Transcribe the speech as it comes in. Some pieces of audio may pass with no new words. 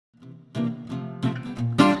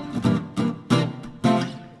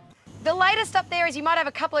The latest up there is you might have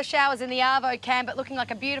a couple of showers in the Arvo Cam, but looking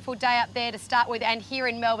like a beautiful day up there to start with, and here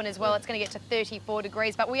in Melbourne as well. It's going to get to 34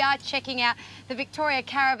 degrees, but we are checking out the Victorian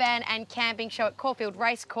Caravan and Camping Show at Caulfield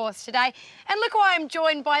Racecourse today. And look who I'm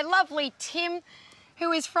joined by, lovely Tim,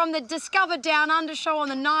 who is from the Discover Downunder show on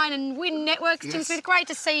the 9 and Win networks. Yes. Tim Smith, great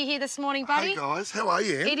to see you here this morning, buddy. Hey guys, how are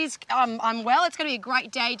you? It is, I'm well. It's going to be a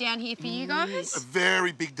great day down here for you guys. A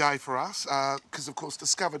very big day for us, because of course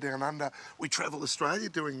Discover Downunder, we travel Australia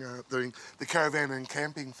doing the caravan and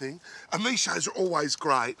camping thing. And these shows are always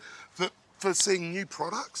great for seeing new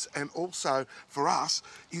products, and also for us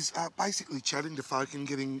is basically chatting to folk and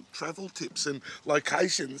getting travel tips and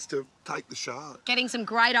locations to take the show. Getting some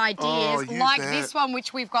great ideas, like this one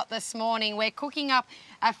which we've got this morning. We're cooking up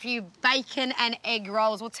a few bacon and egg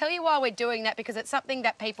rolls. We'll tell you why we're doing that, because it's something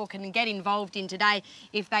that people can get involved in today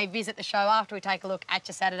if they visit the show after we take a look at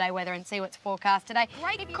your Saturday weather and see what's forecast today.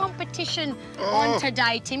 Great competition on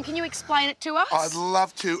today, Tim. Can you explain it to us? I'd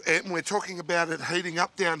love to, and we're talking about it heating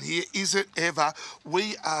up down here. Is it ever?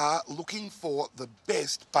 We are looking for the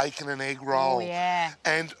best bacon and egg roll. Oh, yeah.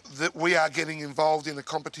 And that we are getting involved in a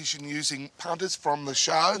competition using punters from the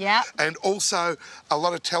show. Yeah. And also a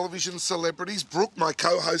lot of television celebrities. Brooke, my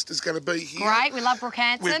co-host, is going to be here. Great, we love Brooke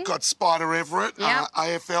Hanson. We've got Spider Everett, Yep.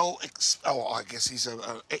 AFL, I guess he's an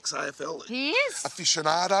ex-AFL He is.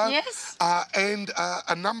 aficionado. Yes. And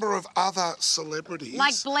a number of other celebrities.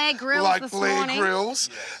 Like Blair Grylls Like this Blair morning. Grylls.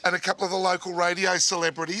 And a couple of the local radio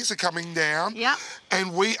celebrities are coming down. Yep.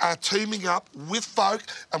 And we are teaming up with folk,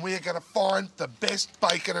 and we are going to find the best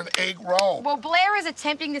bacon and egg roll. Well, Blair is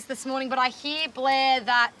attempting this morning, but I hear, Blair,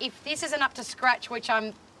 that if this isn't up to scratch, which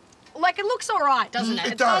I'm... Like, it looks all right, doesn't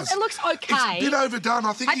it? It does. It looks okay. It's a bit overdone.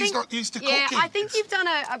 I think he's not used to cooking. Yeah, I think you've done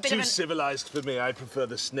a bit of Too civilised for me. I prefer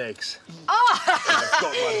the snakes. Oh! I've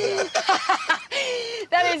got one there.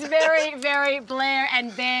 That is very, very Blair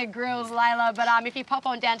and Bear Grylls, Layla. But if you pop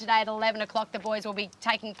on down today at 11 o'clock, the boys will be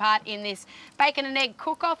taking part in this bacon and egg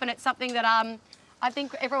cook-off, and it's something that I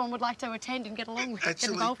think everyone would like to attend and get along with, get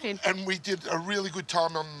involved in. And we did a really good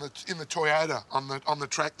time in the Toyota on the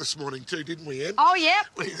track this morning too, didn't we, Em? Oh, yeah.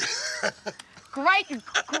 Great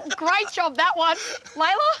job, that one.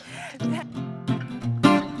 Layla?